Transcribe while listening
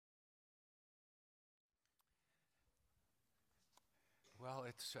Well,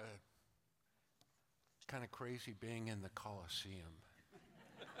 it's kind of crazy being in the Coliseum.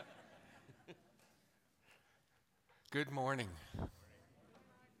 Good morning.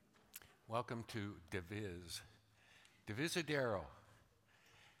 Welcome to Divisadero.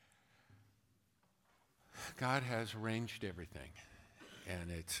 God has arranged everything, and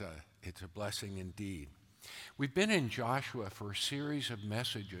it's a blessing indeed. We've been in Joshua for a series of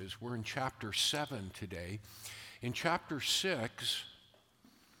messages. We're in chapter 7 today. In chapter 6,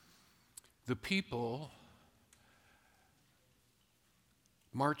 the people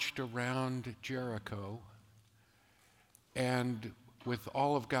marched around Jericho, and with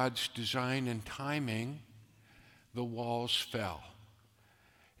all of God's design and timing, the walls fell.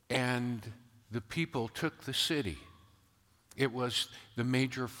 And the people took the city. It was the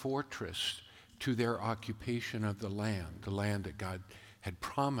major fortress to their occupation of the land that God had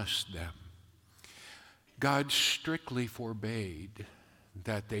promised them. God strictly forbade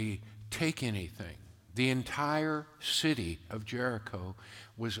that they take anything. The entire city of Jericho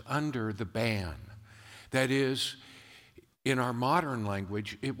was under the ban. That is, in our modern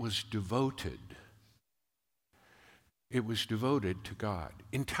language, it was devoted. It was devoted to God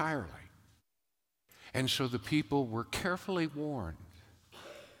entirely. And so the people were carefully warned,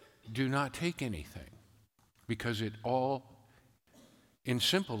 do not take anything, because it all, in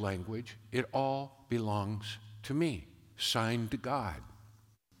simple language, it all belongs to me, signed to God.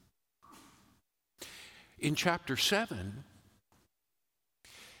 In chapter 7,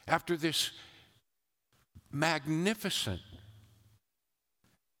 after this magnificent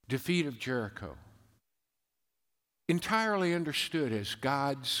defeat of Jericho, entirely understood as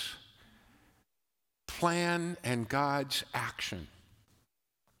God's plan and God's action,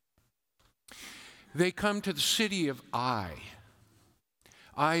 they come to the city of Ai.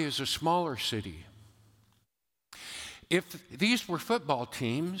 Ai is a smaller city. If these were football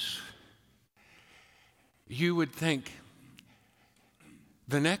teams, you would think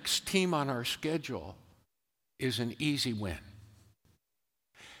the next team on our schedule is an easy win.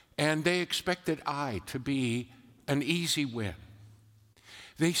 And they expected Ai to be an easy win.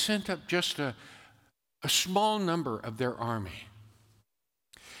 They sent up just a small number of their army.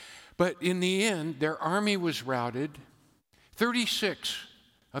 But in the end, their army was routed. 36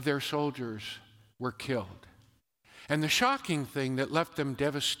 of their soldiers were killed. And the shocking thing that left them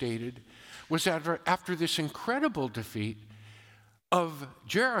devastated was that after this incredible defeat of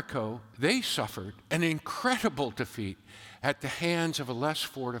Jericho, they suffered an incredible defeat at the hands of a less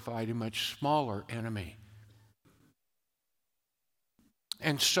fortified and much smaller enemy.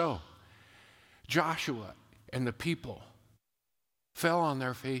 And so, Joshua and the people fell on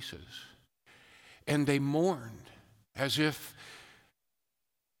their faces, and they mourned as if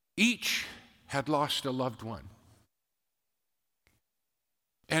each had lost a loved one.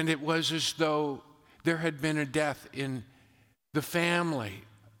 And it was as though there had been a death in the family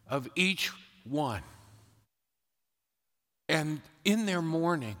of each one. And in their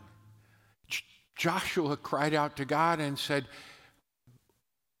mourning, Joshua cried out to God and said,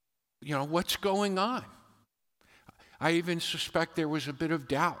 what's going on? I even suspect there was a bit of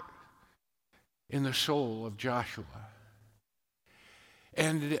doubt in the soul of Joshua.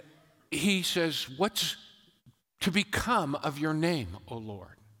 And he says, what's to become of your name, O Lord?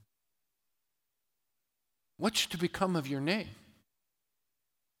 What's to become of your name?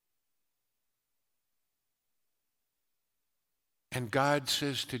 And God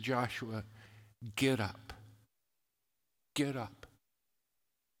says to Joshua, get up. Get up.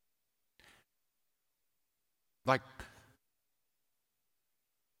 Like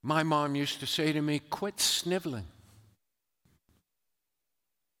my mom used to say to me, quit sniveling.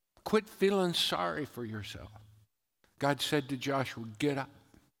 Quit feeling sorry for yourself. God said to Joshua, get up.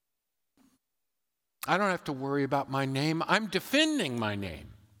 I don't have to worry about my name. I'm defending my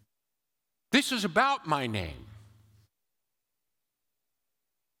name. This is about my name.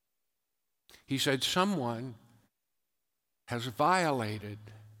 He said, someone has violated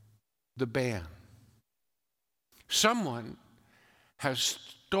the ban. Someone has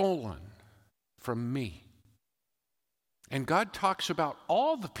stolen from me. And God talks about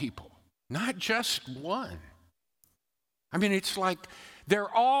all the people, not just one. I mean, it's like they're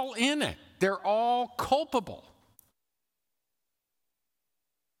all in it. They're all culpable.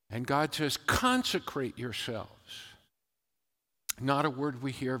 And God says, consecrate yourselves. Not a word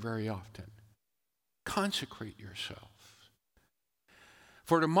we hear very often. Consecrate yourselves.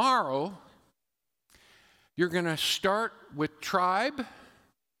 For tomorrow, you're going to start with tribe,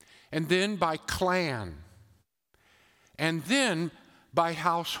 and then by clan, and then by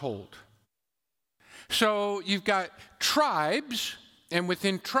household. So you've got tribes, And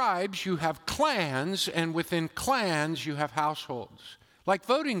within tribes, you have clans, and within clans, you have households, like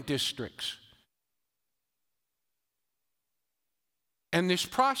voting districts. And this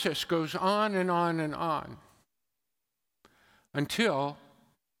process goes on and on and on until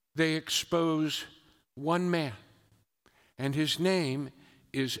they expose one man, and his name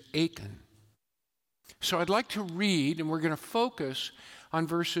is Achan. So I'd like to read, and we're going to focus on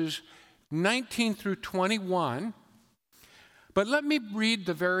verses 19 through 21. But let me read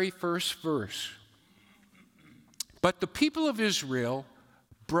the very first verse. But the people of Israel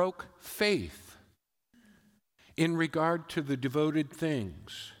broke faith in regard to the devoted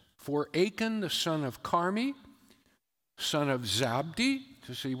things. For Achan, the son of Carmi, son of Zabdi,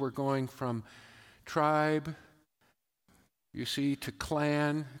 to see we're going from tribe, you see, to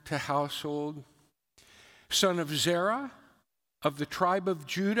clan, to household, son of Zerah, of the tribe of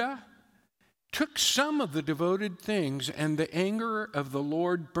Judah, took some of the devoted things, and the anger of the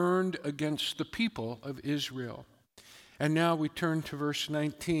Lord burned against the people of Israel. And now we turn to verse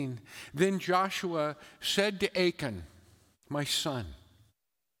 19. Then Joshua said to Achan, my son,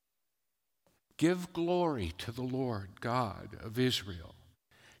 give glory to the Lord God of Israel.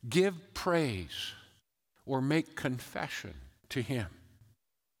 Give praise or make confession to him.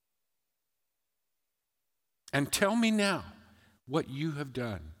 And tell me now what you have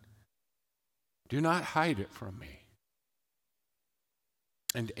done. Do not hide it from me.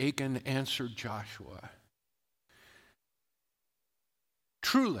 And Achan answered Joshua,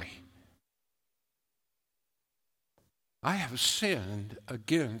 truly, I have sinned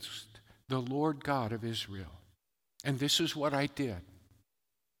against the Lord God of Israel. And this is what I did.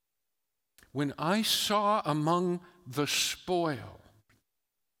 When I saw among the spoil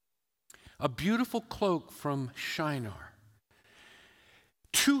a beautiful cloak from Shinar,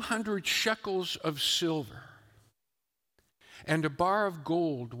 200 shekels of silver, and a bar of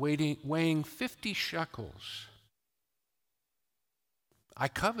gold weighing 50 shekels, I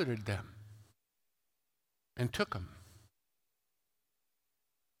coveted them and took them.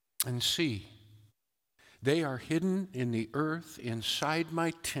 And see, they are hidden in the earth inside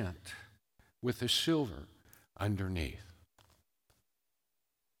my tent with the silver underneath.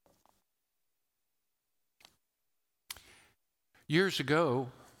 Years ago,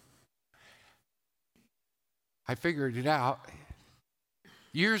 I figured it out.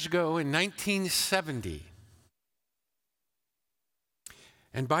 Years ago in 1970,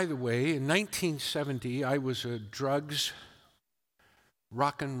 and by the way, in 1970, I was a drugs,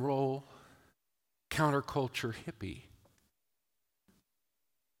 rock and roll, counterculture hippie.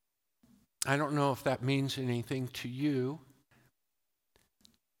 I don't know if that means anything to you,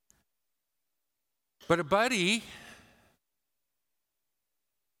 but a buddy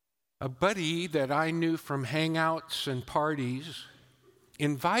that I knew from hangouts and parties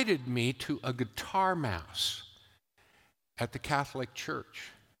invited me to a guitar mass at the Catholic Church.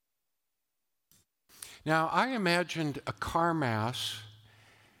 Now, I imagined a car mass,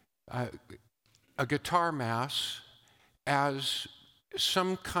 a guitar mass, as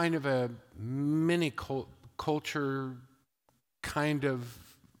some kind of a mini culture kind of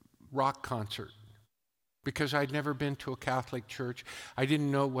rock concert. Because I'd never been to a Catholic church. I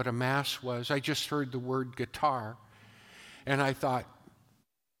didn't know what a mass was. I just heard the word guitar. And I thought,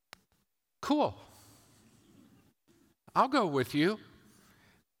 cool. I'll go with you.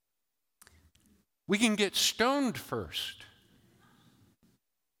 We can get stoned first.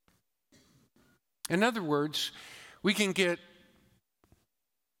 In other words, we can get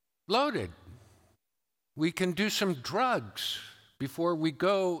loaded. We can do some drugs before we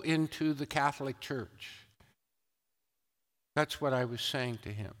go into the Catholic Church. That's what I was saying to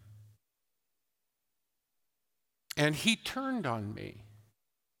him. And he turned on me.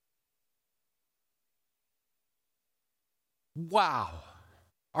 Wow.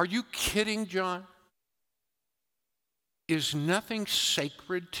 Are you kidding, John? Is nothing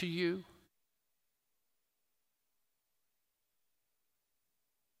sacred to you?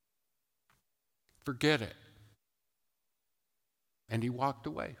 Forget it. And he walked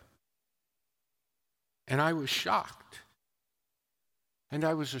away. And I was shocked. And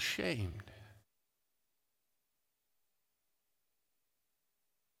I was ashamed.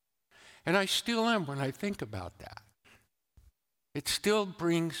 And I still am when I think about that. It still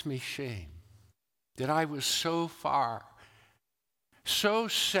brings me shame that I was so far, so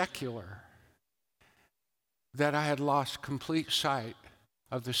secular, that I had lost complete sight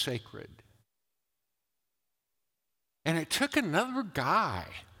of the sacred. And it took another guy,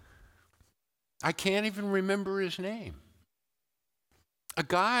 I can't even remember his name, A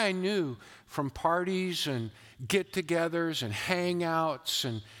guy I knew from parties and get-togethers and hangouts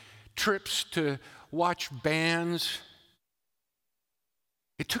and trips to watch bands.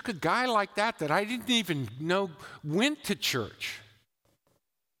 It took a guy like that I didn't even know went to church,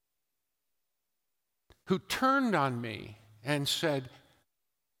 who turned on me and said,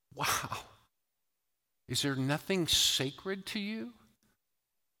 "Wow, is there nothing sacred to you?"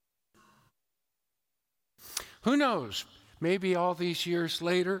 Who knows? Maybe all these years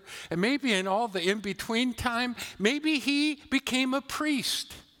later, and maybe in all the in-between time, maybe he became a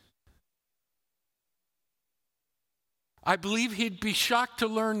priest. I believe he'd be shocked to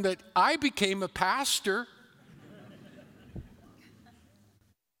learn that I became a pastor.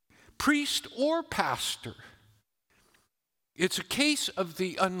 Priest or pastor. It's a case of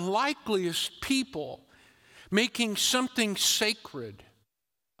the unlikeliest people making something sacred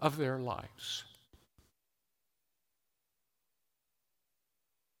of their lives.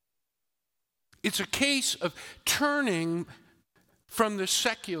 It's a case of turning from the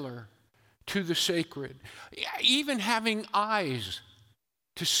secular to the sacred, even having eyes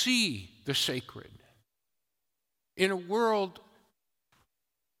to see the sacred. In a world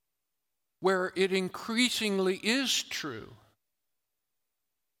where it increasingly is true,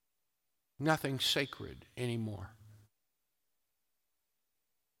 nothing's sacred anymore.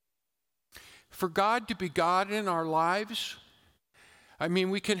 For God to be God in our lives, I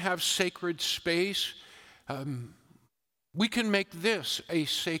mean, we can have sacred space. We can make this a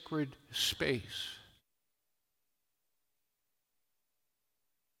sacred space.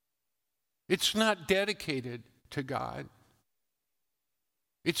 It's not dedicated to God.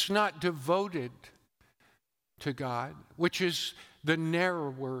 It's not devoted to God, which is the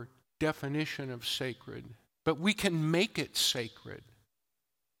narrower definition of sacred. But we can make it sacred.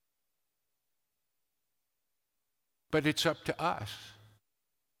 But it's up to us.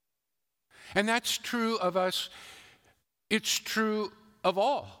 And that's true of us. It's true of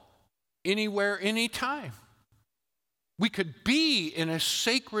all, anywhere, anytime. We could be in a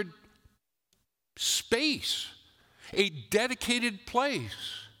sacred space, a dedicated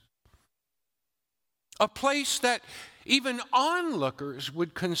place, a place that even onlookers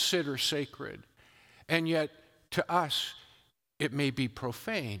would consider sacred, and yet to us it may be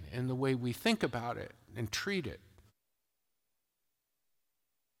profane in the way we think about it and treat it.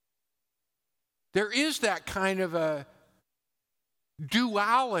 There is that kind of a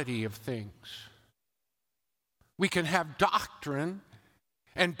duality of things. We can have doctrine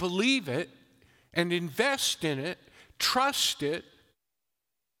and believe it and invest in it, trust it.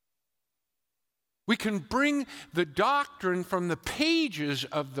 We can bring the doctrine from the pages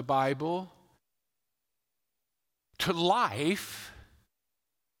of the Bible to life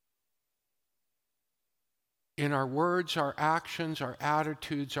in our words, our actions, our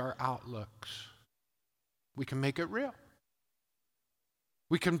attitudes, our outlooks. We can make it real.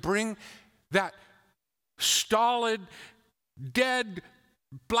 We can bring that stolid, dead,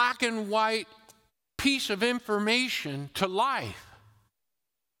 black and white piece of information to life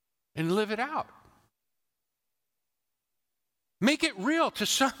and live it out. Make it real to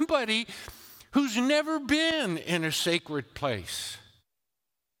somebody who's never been in a sacred place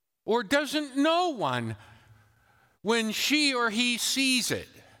or doesn't know one when she or he sees it.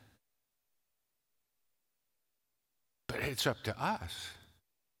 But it's up to us.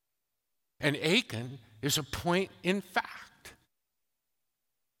 And Achan is a point in fact.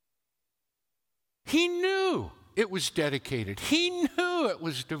 He knew it was dedicated. He knew it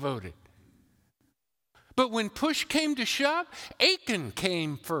was devoted. But when push came to shove, Achan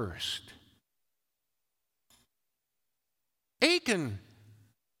came first. Achan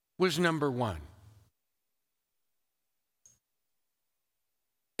was number one.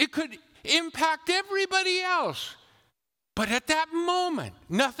 It could impact everybody else. But at that moment,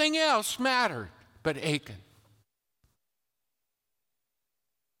 nothing else mattered but Achan.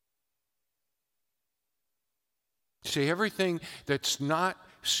 See, everything that's not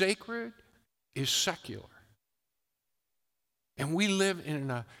sacred is secular. And we live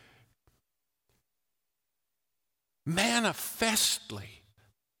in a manifestly,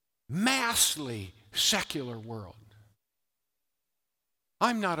 massively secular world.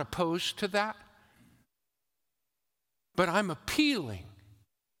 I'm not opposed to that. But I'm appealing,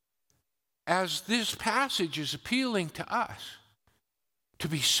 as this passage is appealing to us, to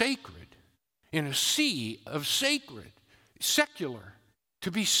be sacred in a sea of sacred, secular,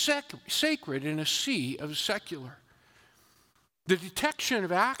 to be sacred in a sea of secular. The detection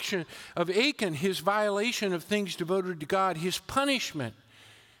of action of Achan, his violation of things devoted to God, his punishment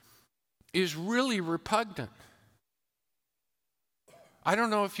is really repugnant. I don't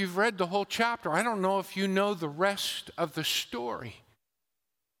know if you've read the whole chapter. I don't know if you know the rest of the story.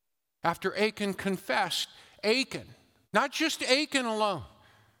 After Achan confessed, Achan, not just Achan alone,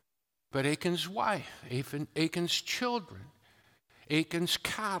 but Achan's wife, Achan's children, Achan's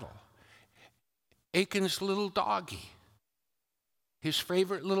cattle, Achan's little doggie, his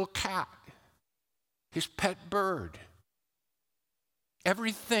favorite little cat, his pet bird.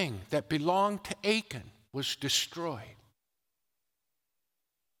 Everything that belonged to Achan was destroyed.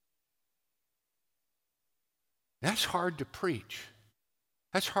 That's hard to preach.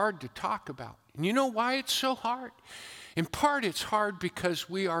 That's hard to talk about. And you know why it's so hard? In part, it's hard because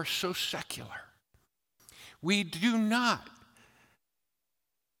we are so secular. We do not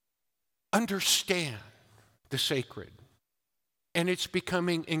understand the sacred, and it's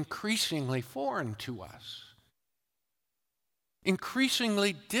becoming increasingly foreign to us,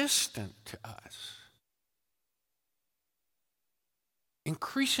 increasingly distant to us,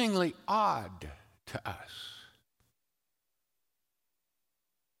 increasingly odd to us.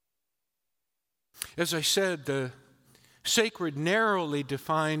 As I said, the sacred, narrowly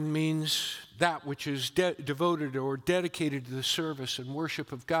defined, means that which is devoted or dedicated to the service and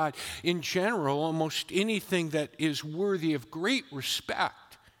worship of God. In general, almost anything that is worthy of great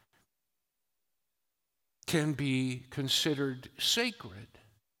respect can be considered sacred.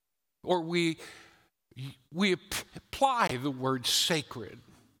 Or we apply the word sacred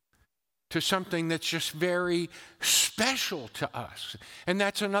to something that's just very special to us. And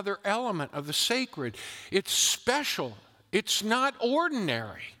that's another element of the sacred. It's special. It's not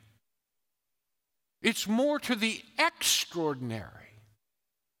ordinary. It's more to the extraordinary.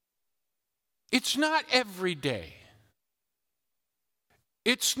 It's not everyday.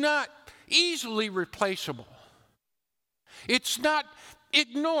 It's not easily replaceable. It's not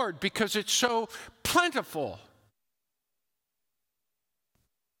ignored because it's so plentiful.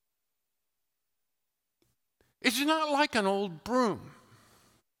 It's not like an old broom.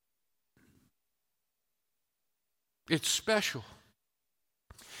 It's special.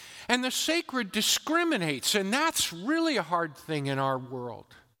 And the sacred discriminates, and that's really a hard thing in our world,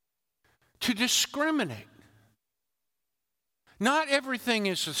 to discriminate. Not everything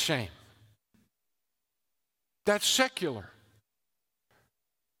is the same. That's secular.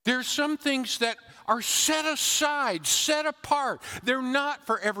 There's some things that are set aside, set apart. They're not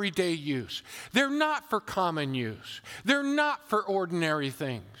for everyday use. They're not for common use. They're not for ordinary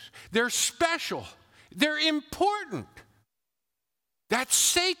things. They're special. They're important. That's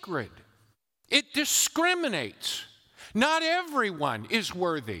sacred. It discriminates. Not everyone is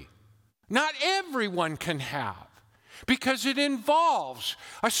worthy. Not everyone can have, because it involves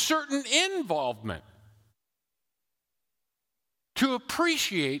a certain involvement to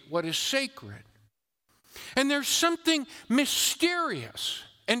appreciate what is sacred. And there's something mysterious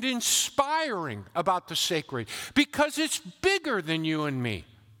and inspiring about the sacred because it's bigger than you and me.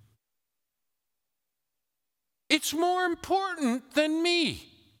 It's more important than me.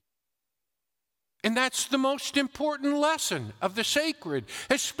 And that's the most important lesson of the sacred,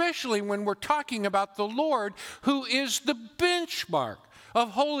 especially when we're talking about the Lord, who is the benchmark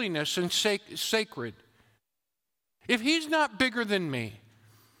of holiness and sacred. If he's not bigger than me,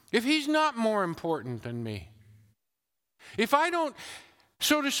 if he's not more important than me, if I don't,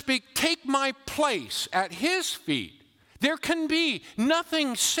 so to speak, take my place at his feet, there can be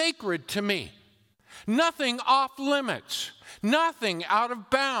nothing sacred to me, nothing off limits, nothing out of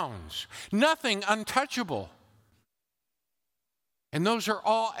bounds, nothing untouchable. And those are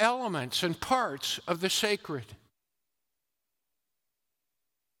all elements and parts of the sacred.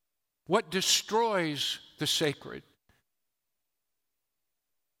 What destroys the sacred?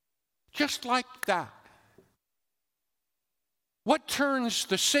 Just like that. What turns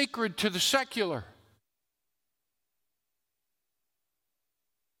the sacred to the secular?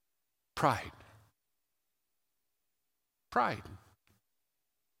 Pride. Pride.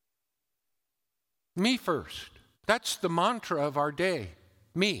 Me first. That's the mantra of our day.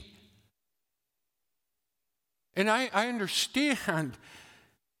 Me. And I understand.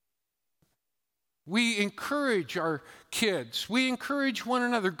 We encourage our kids. We encourage one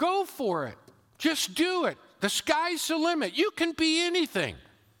another. Go for it. Just do it. The sky's the limit. You can be anything.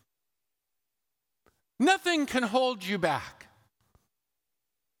 Nothing can hold you back.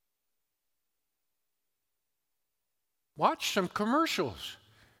 Watch some commercials.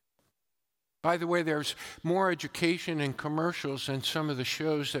 By the way, there's more education in commercials than some of the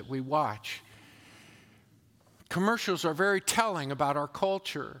shows that we watch. Commercials are very telling about our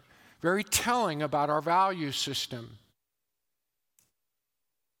culture, very telling about our value system.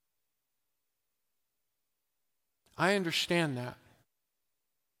 I understand that.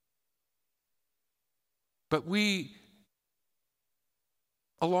 But we,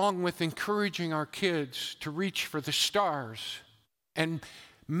 along with encouraging our kids to reach for the stars and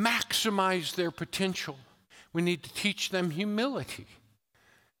maximize their potential, we need to teach them humility.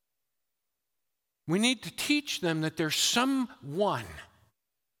 We need to teach them that there's someone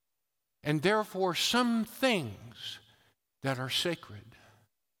and therefore some things that are sacred,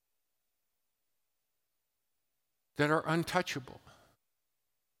 that are untouchable,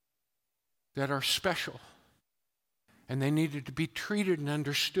 that are special, and they needed to be treated and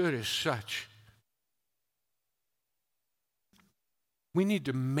understood as such. We need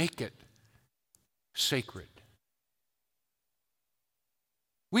to make it sacred.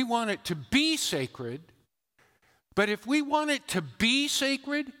 We want it to be sacred, but if we want it to be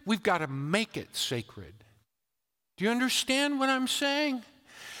sacred, we've got to make it sacred. Do you understand what I'm saying?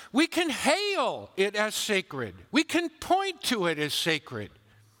 We can hail it as sacred. We can point to it as sacred.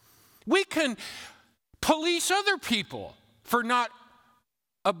 We can police other people for not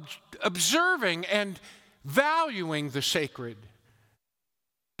observing and valuing the sacred.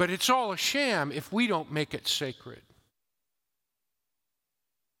 But it's all a sham if we don't make it sacred.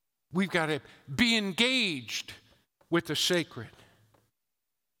 We've got to be engaged with the sacred.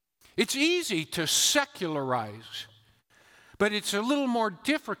 It's easy to secularize, but it's a little more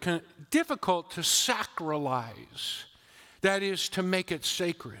difficult to sacralize. That is, to make it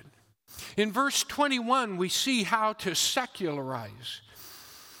sacred. In verse 21, we see how to secularize.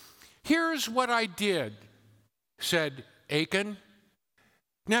 Here's what I did, said Achan.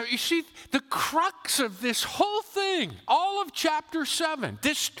 Now, you see, the crux of this whole thing, all of chapter 7,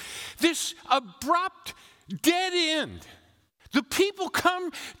 this abrupt dead end. The people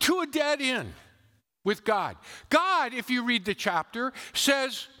come to a dead end with God. God, if you read the chapter,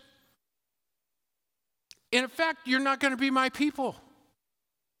 says, in effect, you're not going to be my people.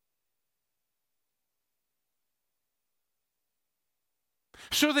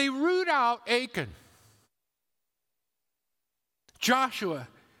 So they root out Achan. Joshua,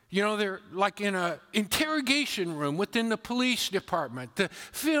 they're like in an interrogation room within the police department. The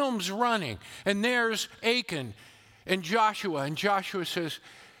film's running, and there's Achan and Joshua. And Joshua says,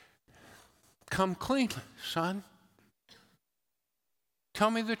 come clean, son. Tell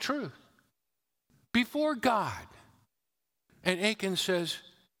me the truth. Before God. And Achan says,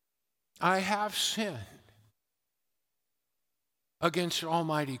 I have sinned against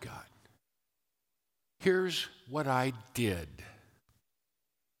Almighty God. Here's what I did.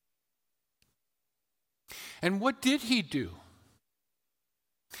 And what did he do?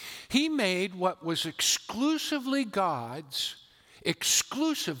 He made what was exclusively God's,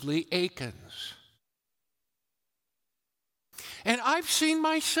 exclusively Achan's. And I've seen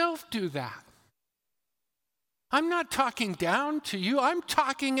myself do that. I'm not talking down to you. I'm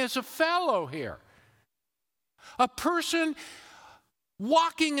talking as a fellow here. A person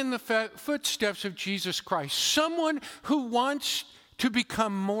walking in the footsteps of Jesus Christ. Someone who wants to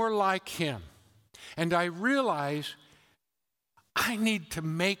become more like him. And I realize I need to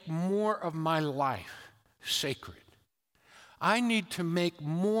make more of my life sacred. I need to make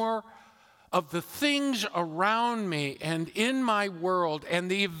more of the things around me and in my world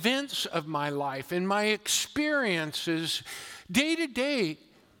and the events of my life and my experiences day to day.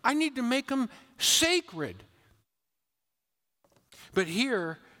 I need to make them sacred. But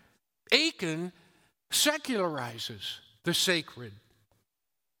here, Achan secularizes the sacred.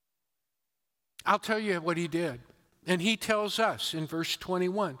 I'll tell you what he did. And he tells us in verse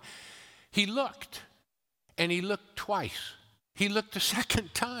 21, he looked, and he looked twice. He looked a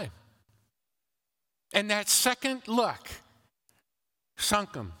second time. And that second look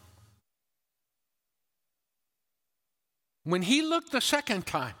sunk him. When he looked the second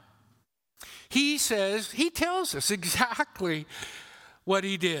time, he tells us exactly what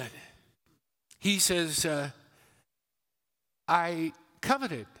he did. He says, I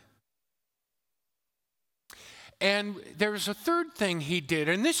coveted. And there's a third thing he did,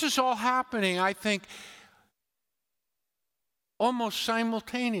 and this is all happening, I think, almost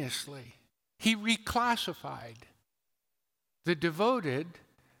simultaneously. He reclassified the devoted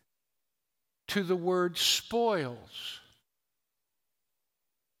to the word spoils.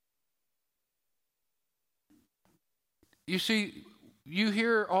 You see, you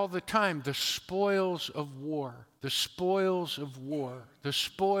hear all the time the spoils of war, the spoils of war, the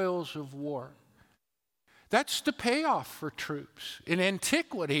spoils of war. That's the payoff for troops. In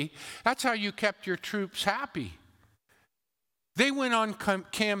antiquity, that's how you kept your troops happy. They went on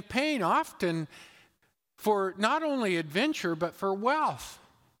campaign often for not only adventure, but for wealth.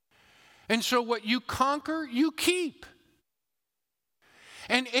 And so what you conquer, you keep.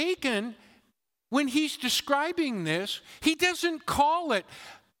 And Achan when he's describing this, he doesn't call it,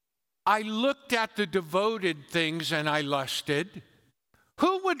 I looked at the devoted things and I lusted.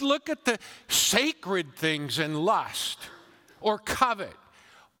 Who would look at the sacred things and lust or covet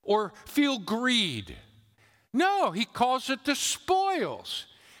or feel greed? No, he calls it the spoils.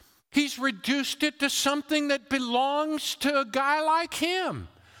 He's reduced it to something that belongs to a guy like him.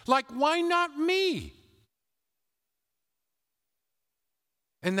 Like, why not me?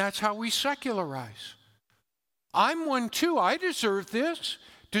 And that's how we secularize. I'm one too. I deserve this.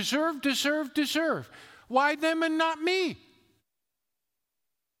 Deserve. Why them and not me?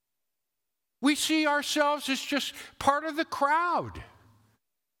 We see ourselves as just part of the crowd.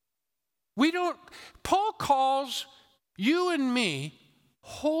 Paul calls you and me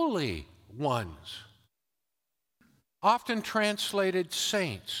holy ones, often translated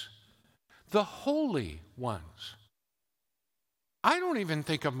saints, the holy ones. I don't even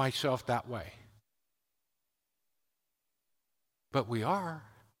think of myself that way, but we are.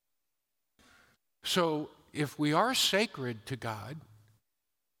 So if we are sacred to God,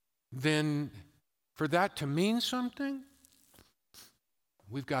 then for that to mean something,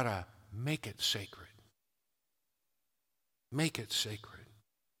 we've got to make it sacred. Make it sacred.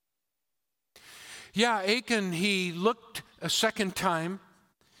 Yeah, Achan, he looked a second time.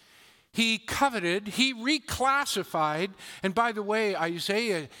 He coveted, he reclassified. And by the way,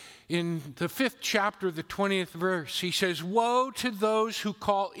 Isaiah, in the 5th chapter, the 20th verse, he says, woe to those who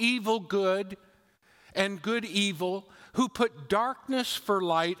call evil good and good evil, who put darkness for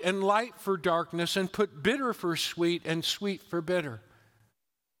light and light for darkness, and put bitter for sweet and sweet for bitter.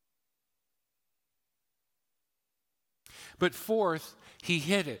 But fourth, he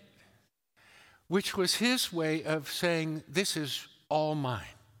hid it, which was his way of saying, this is all mine.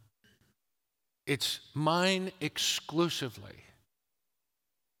 It's mine exclusively.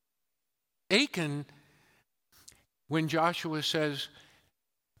 Achan, when Joshua says,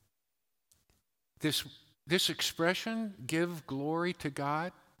 this expression, give glory to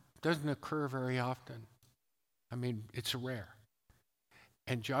God, doesn't occur very often. I mean, it's rare.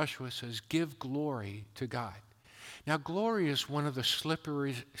 And Joshua says, give glory to God. Now, glory is one of the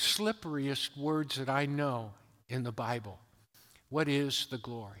slipperiest words that I know in the Bible. What is the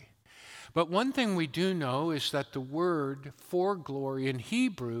glory? But one thing we do know is that the word for glory in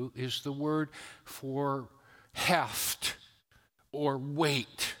Hebrew is the word for heft or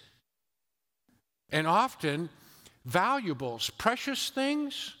weight. And often, valuables, precious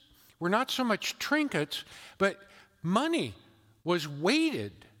things, were not so much trinkets, but money was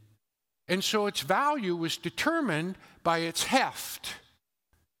weighted. And so its value was determined by its heft.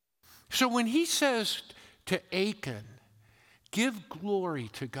 So when he says to Achan, give glory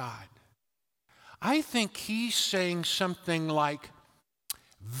to God, I think he's saying something like,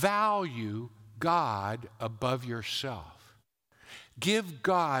 value God above yourself. Give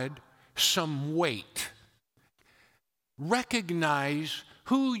God some weight. Recognize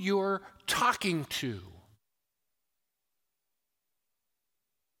who you're talking to.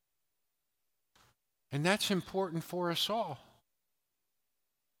 And that's important for us all.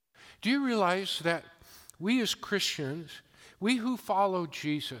 Do you realize that we as Christians, we who follow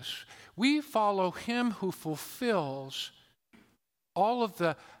Jesus, we follow him who fulfills all of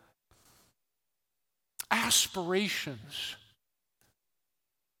the aspirations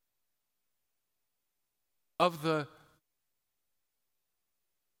of the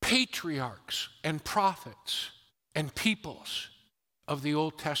patriarchs and prophets and peoples of the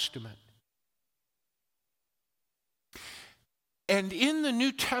Old Testament. And in the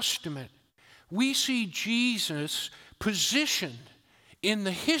New Testament, we see Jesus positioned in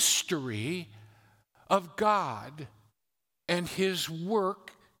the history of God and his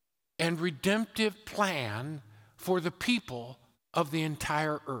work and redemptive plan for the people of the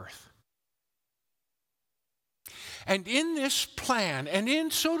entire earth. And in this plan, and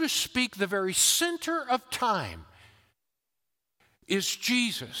in, so to speak, the very center of time, is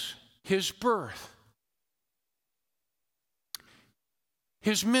Jesus, his birth,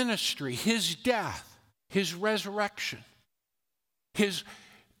 his ministry, his death, his resurrection, his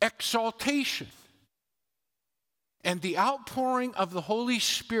exaltation, and the outpouring of the Holy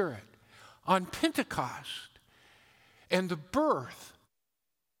Spirit on Pentecost, and the birth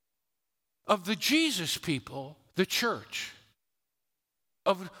of the Jesus people, the church,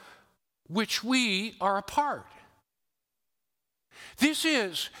 of which we are a part. This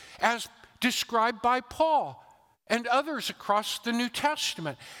is, as described by Paul, and others across the New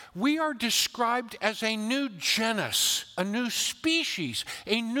Testament. We are described as a new genus, a new species,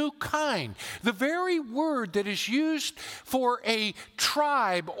 a new kind. The very word that is used for a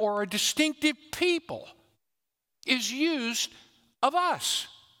tribe or a distinctive people is used of us.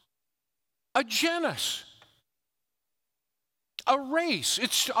 A genus. A race.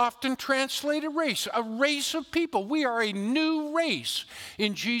 It's often translated race. A race of people. We are a new race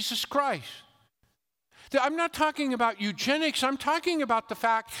in Jesus Christ. I'm not talking about eugenics. I'm talking about the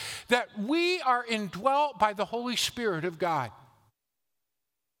fact that we are indwelt by the Holy Spirit of God.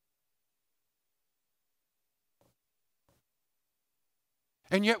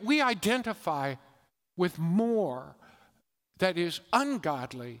 And yet we identify with more that is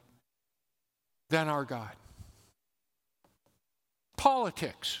ungodly than our God.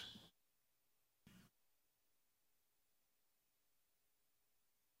 Politics.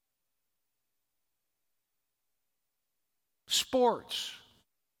 Sports.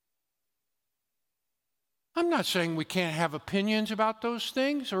 I'm not saying we can't have opinions about those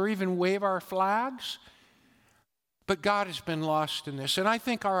things or even wave our flags, but God has been lost in this. And I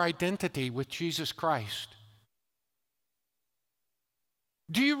think our identity with Jesus Christ,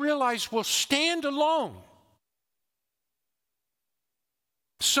 do you realize we'll stand alone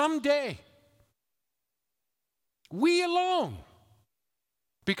someday? We alone,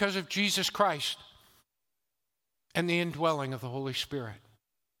 because of Jesus Christ and the indwelling of the Holy Spirit.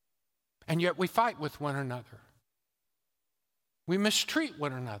 And yet we fight with one another. We mistreat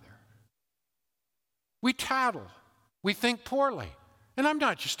one another. We tattle. We think poorly. And I'm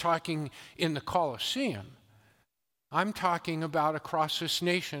not just talking in the Colosseum. I'm talking about across this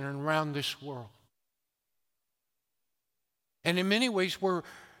nation and around this world. And in many ways, we're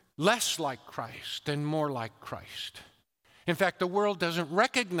less like Christ and more like Christ. In fact, the world doesn't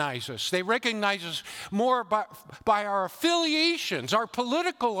recognize us. They recognize us more by our affiliations, our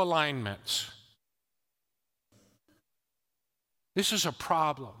political alignments. This is a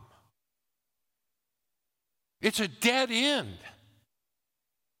problem. It's a dead end.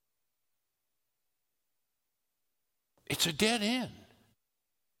 It's a dead end.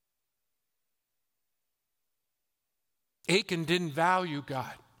 Achan didn't value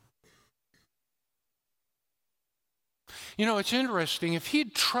God. You know, it's interesting. If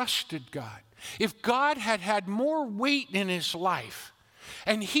he'd trusted God, if God had had more weight in his life,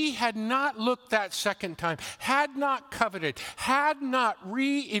 and he had not looked that second time, had not coveted, had not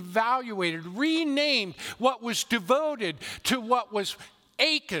re-evaluated, renamed what was devoted to what was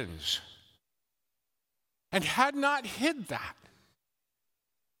Achan's, and had not hid that,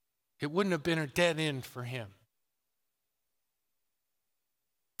 it wouldn't have been a dead end for him.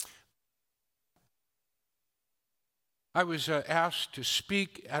 I was asked to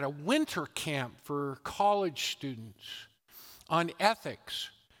speak at a winter camp for college students on ethics,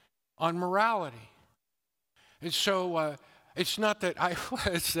 on morality. And so it's not that I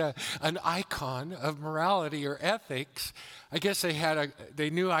was an icon of morality or ethics. I guess they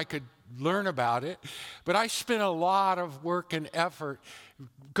knew I could learn about it. But I spent a lot of work and effort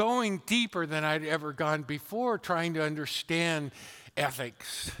going deeper than I'd ever gone before, trying to understand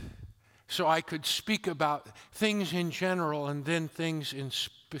ethics, so I could speak about things in general and then things in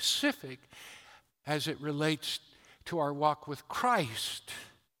specific as it relates to our walk with Christ.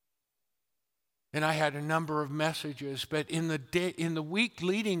 And I had a number of messages, but in the week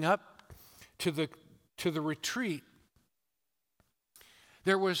leading up to the retreat,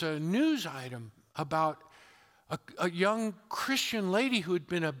 there was a news item about a young Christian lady who had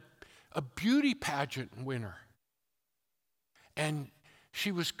been a beauty pageant winner. And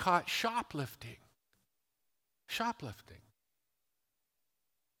she was caught shoplifting.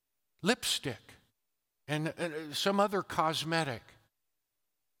 Lipstick and some other cosmetic.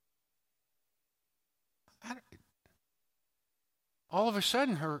 All of a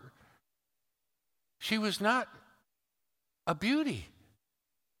sudden, she was not a beauty.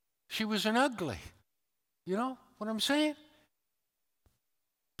 She was an ugly. You know what I'm saying?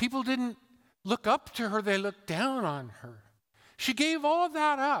 People didn't look up to her, they looked down on her. She gave all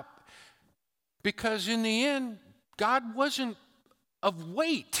that up because in the end, God wasn't of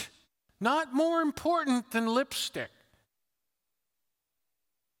weight, not more important than lipstick.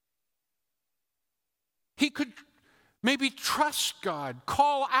 He could maybe trust God,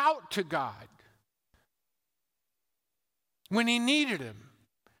 call out to God when he needed him.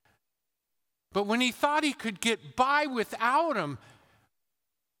 But when he thought he could get by without him,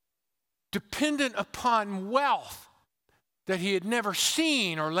 dependent upon wealth that he had never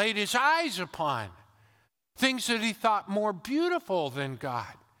seen or laid his eyes upon, things that he thought more beautiful than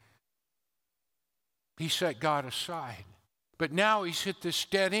God, He set God aside. But now he's hit this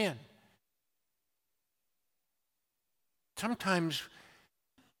dead end. Sometimes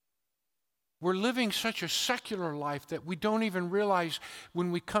we're living such a secular life that we don't even realize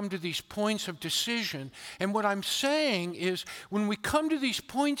when we come to these points of decision. And what I'm saying is, when we come to these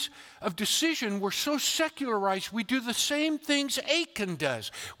points of decision, we're so secularized, we do the same things Achan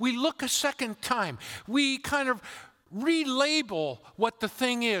does. We look a second time. We kind of relabel what the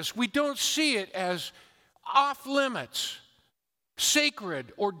thing is. We don't see it as off limits,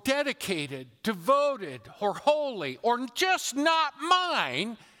 sacred or dedicated, devoted or holy, or just not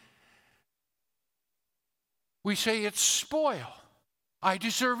mine. We say it's spoil. I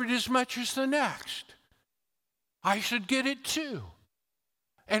deserve it as much as the next. I should get it too.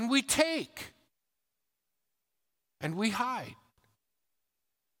 And we take. And we hide.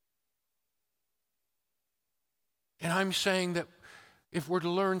 And I'm saying that if we're to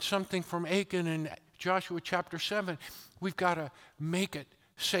learn something from Achan in Joshua chapter 7, we've got to make it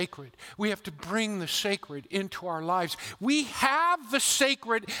sacred. We have to bring the sacred into our lives. We have the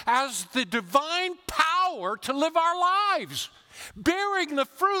sacred as the divine power to live our lives, bearing the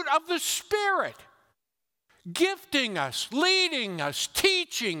fruit of the Spirit, gifting us, leading us,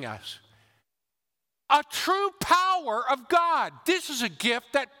 teaching us. A true power of God. This is a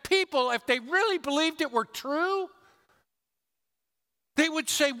gift that people, if they really believed it were true, they would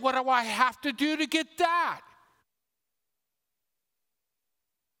say, what do I have to do to get that?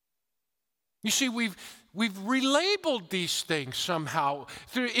 You see, we've relabeled these things somehow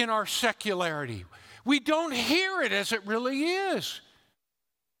in our secularity. We don't hear it as it really is.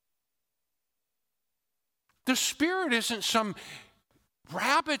 The Spirit isn't some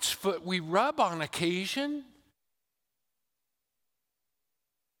rabbit's foot we rub on occasion.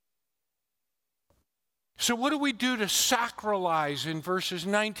 So what do we do to sacralize in verses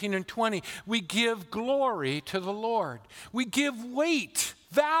 19 and 20? We give glory to the Lord. We give weight,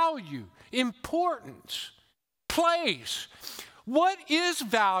 value, importance, place. What is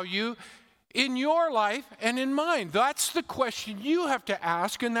value in your life and in mine? That's the question you have to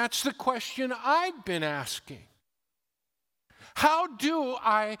ask, and that's the question I've been asking. How do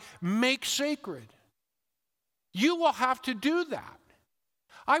I make sacred? You will have to do that.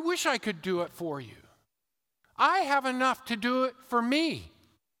 I wish I could do it for you. I have enough to do it for me.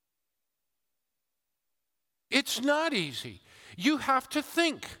 It's not easy. You have to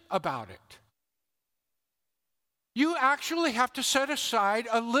think about it. You actually have to set aside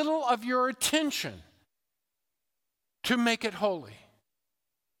a little of your attention to make it holy.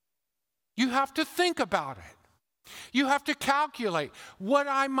 You have to think about it. You have to calculate what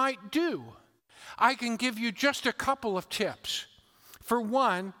I might do. I can give you just a couple of tips. For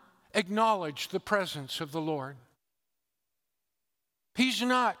one, acknowledge the presence of the Lord. He's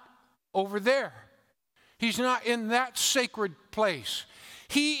not over there. He's not in that sacred place.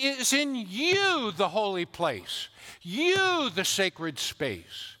 He is in you, the holy place. You, the sacred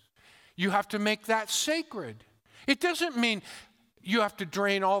space. You have to make that sacred. It doesn't mean you have to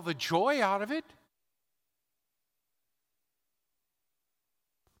drain all the joy out of it.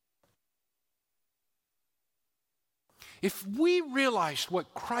 If we realized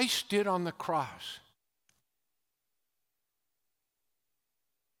what Christ did on the cross,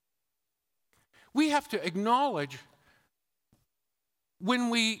 we have to acknowledge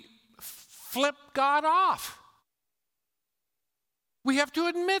when we flip God off. We have to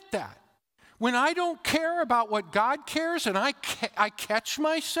admit that. When I don't care about what God cares and I catch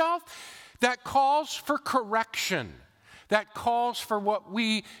myself, that calls for correction. That calls for what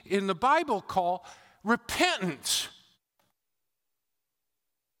we in the Bible call repentance.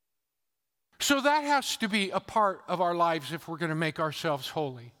 So that has to be a part of our lives if we're going to make ourselves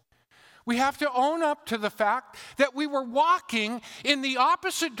holy. We have to own up to the fact that we were walking in the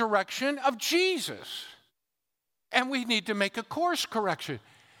opposite direction of Jesus. And we need to make a course correction.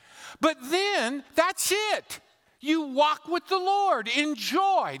 But then, that's it. You walk with the Lord in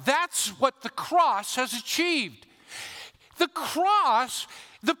joy. That's what the cross has achieved. The cross,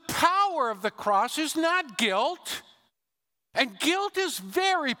 the power of the cross is not guilt. And guilt is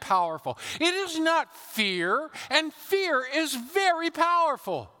very powerful. It is not fear, and fear is very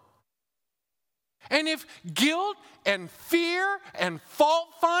powerful. And if guilt and fear and fault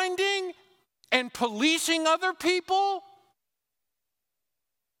finding and policing other people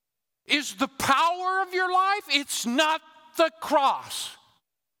is the power of your life, it's not the cross.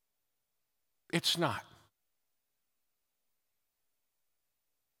 It's not.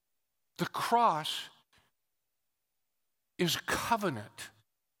 The cross is covenant.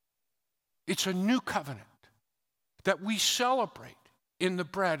 It's a new covenant that we celebrate in the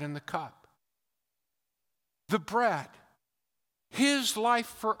bread and the cup. the bread, his life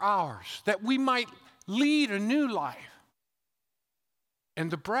for ours, that we might lead a new life. And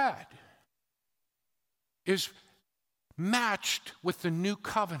the bread is matched with the new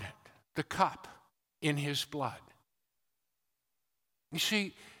covenant, the cup in his blood. You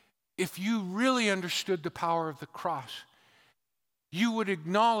see, if you really understood the power of the cross, you would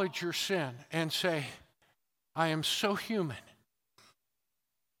acknowledge your sin and say, I am so human,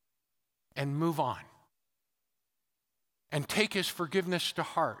 and move on. And take his forgiveness to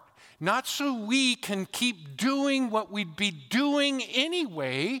heart. Not so we can keep doing what we'd be doing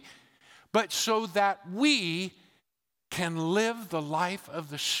anyway, but so that we can live the life of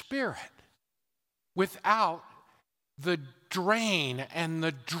the Spirit without the drain and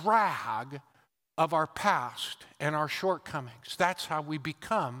the drag of our past and our shortcomings. That's how we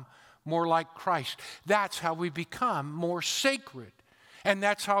become more like Christ. That's how we become more sacred. And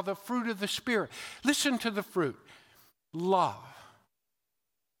that's how the fruit of the Spirit. Listen to the fruit. Love,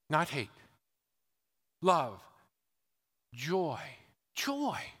 not hate. Love, joy,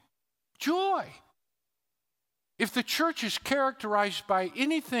 joy, joy. If the church is characterized by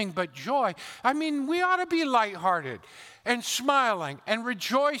anything but joy, I mean, we ought to be lighthearted and smiling and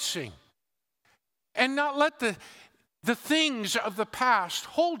rejoicing and not let the things of the past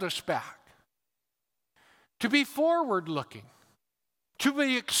hold us back. To be forward-looking, to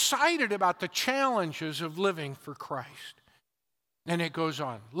be excited about the challenges of living for Christ. And it goes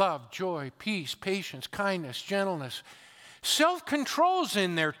on. Love, joy, peace, patience, kindness, gentleness. Self-control's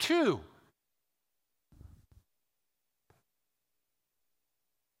in there too.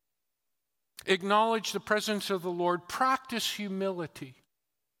 Acknowledge the presence of the Lord. Practice humility.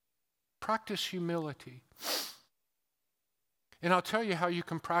 Practice humility. And I'll tell you how you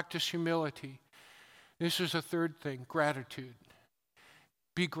can practice humility. This is a third thing, gratitude.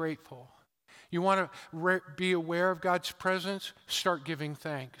 Be grateful. You want to be aware of God's presence? Start giving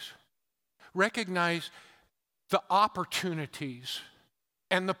thanks. Recognize the opportunities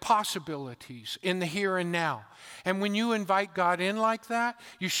and the possibilities in the here and now. And when you invite God in like that,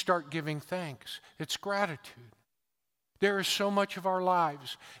 you start giving thanks. It's gratitude. There is so much of our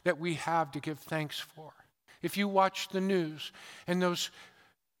lives that we have to give thanks for. If you watch the news and those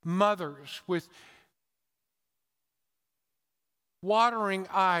mothers with watering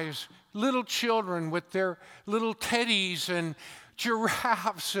eyes, little children with their little teddies and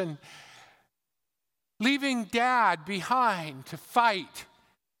giraffes and leaving dad behind to fight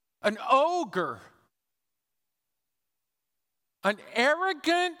an ogre, an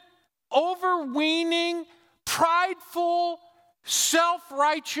arrogant, overweening, prideful,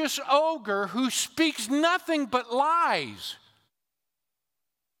 self-righteous ogre who speaks nothing but lies.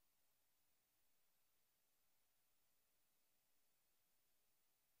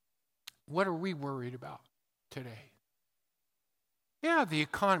 What are we worried about today? Yeah, the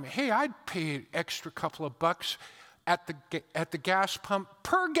economy. Hey, I'd pay an extra couple of bucks at the gas pump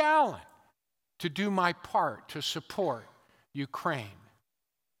per gallon to do my part to support Ukraine.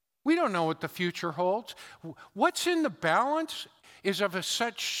 We don't know what the future holds. What's in the balance is of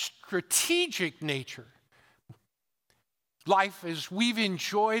such strategic nature. Life as we've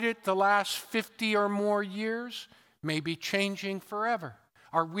enjoyed it the last 50 or more years may be changing forever.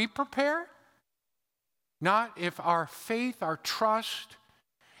 Are we prepared? Not if our faith, our trust,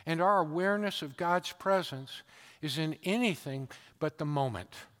 and our awareness of God's presence is in anything but the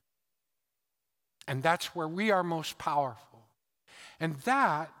moment. And that's where we are most powerful. And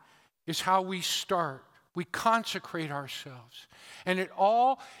that is how we start. We consecrate ourselves. And it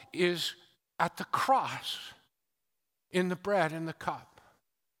all is at the cross, in the bread and the cup.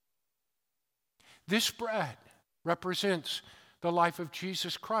 This bread represents the life of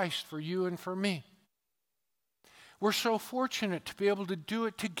Jesus Christ for you and for me. We're so fortunate to be able to do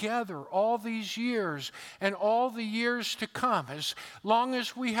it together all these years and all the years to come, as long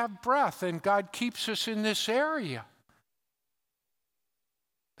as we have breath and God keeps us in this area.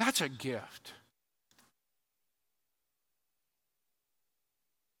 That's a gift.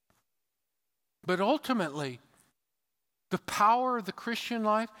 But ultimately, the power of the Christian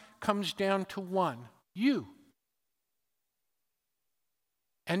life comes down to one: you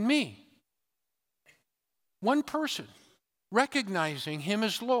and me. One person, recognizing him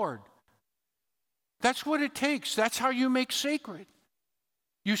as Lord. That's what it takes. That's how you make sacred.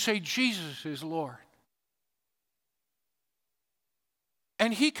 You say, Jesus is Lord.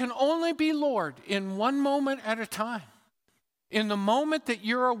 And he can only be Lord in one moment at a time. In the moment that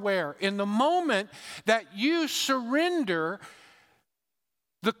you're aware, in the moment that you surrender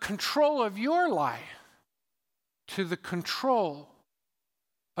the control of your life to the control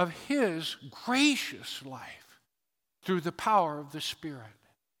of his gracious life through the power of the Spirit.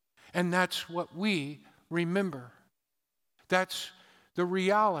 And that's what we remember. That's the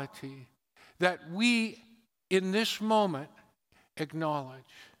reality that we, in this moment, acknowledge.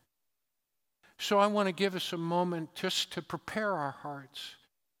 So I want to give us a moment just to prepare our hearts,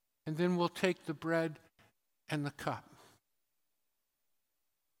 and then we'll take the bread and the cup.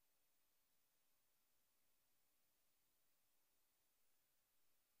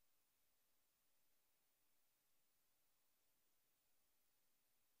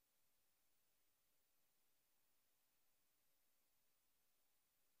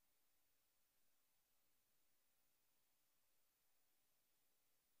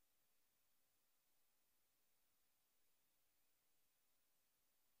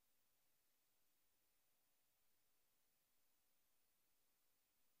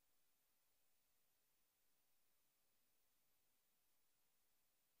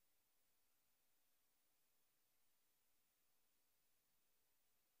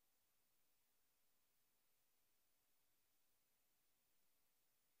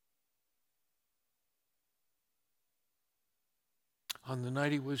 On the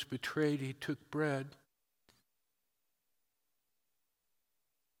night he was betrayed, he took bread.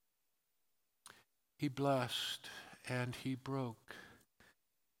 He blessed and he broke.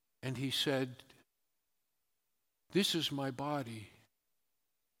 And he said, "This is my body,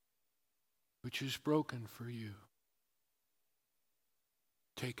 which is broken for you.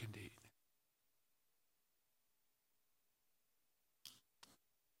 Take and eat."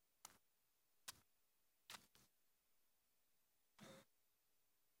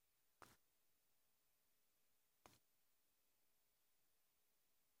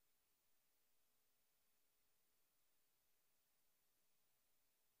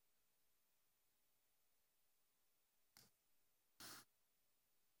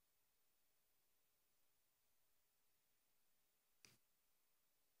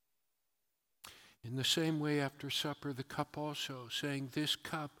 In the same way, after supper, the cup also, saying, "This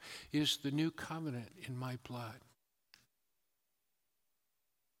cup is the new covenant in my blood."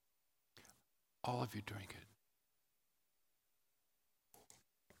 All of you drink it.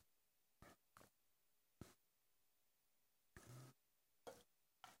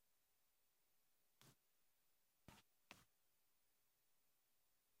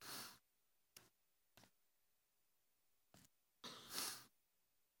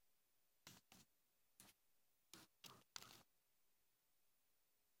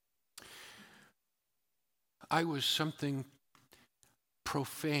 I was something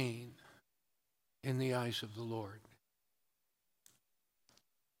profane in the eyes of the Lord.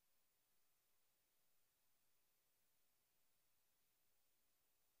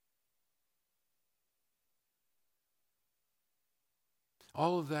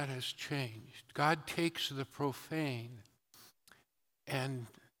 All of that has changed. God takes the profane and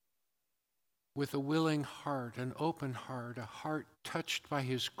with a willing heart, an open heart, a heart touched by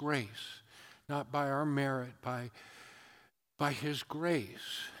his grace, not by our merit, by his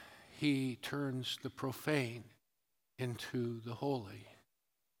grace, he turns the profane into the holy.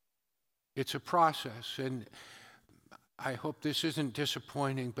 It's a process, and I hope this isn't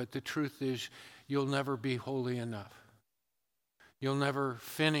disappointing, but the truth is you'll never be holy enough. You'll never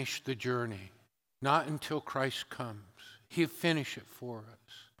finish the journey, not until Christ comes. He'll finish it for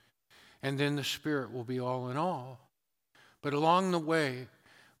us. And then the Spirit will be all in all. But along the way,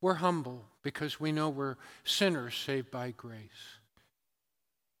 we're humble because we know we're sinners saved by grace.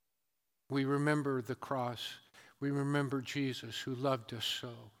 We remember the cross. We remember Jesus who loved us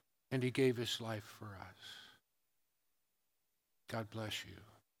so, and he gave his life for us. God bless you.